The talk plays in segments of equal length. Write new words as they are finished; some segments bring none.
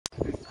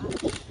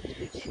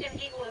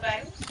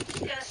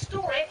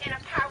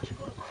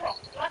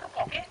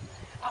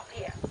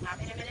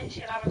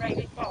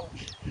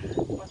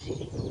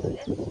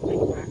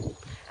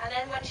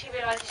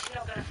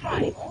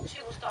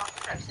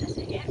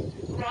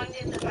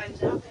grinding the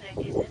bones up in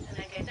her gizzard and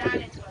then go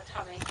down into her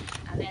tummy,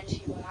 and then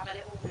she will have a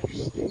little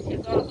roost. So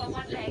you'll go up on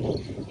one leg,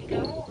 you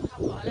go, oh,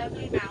 I've got a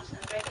lovely mouse and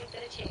a very big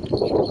bit of chick in my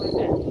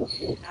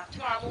belly. Now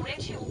tomorrow morning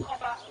she will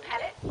cough up a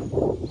pellet.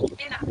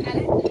 In that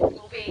pellet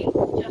will be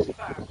just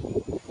fur.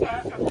 Fur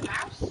from the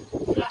mouse,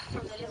 fluff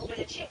from the little bit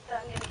of chick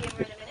that I'm going to give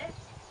her in a minute.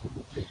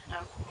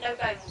 No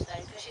bones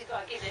though, because she's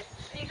got a gizzard.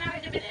 But you can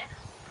have it in a minute.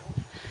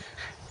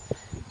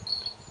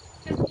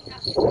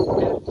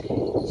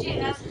 She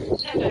has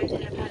no bones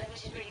in her pellet,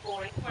 which is really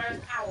boring, whereas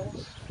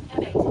owls have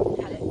amazing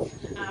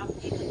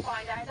pellets. You can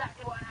find out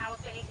exactly what an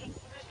owl's been eating. You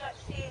just like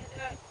to see it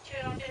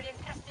chewing on doing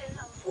intestines.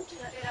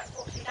 Unfortunately, that's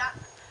what she's at.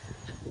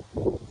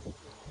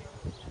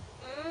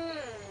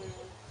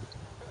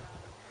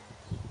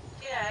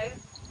 You know,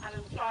 I've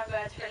been flying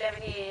birds for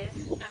 11 years,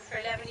 and for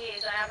 11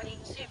 years I haven't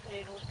eaten super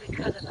noodles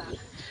because of that.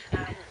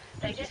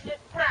 They just look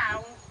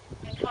brown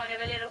and kind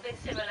of a little bit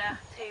similar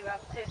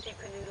to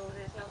super noodles.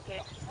 It's not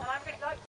good. And I really like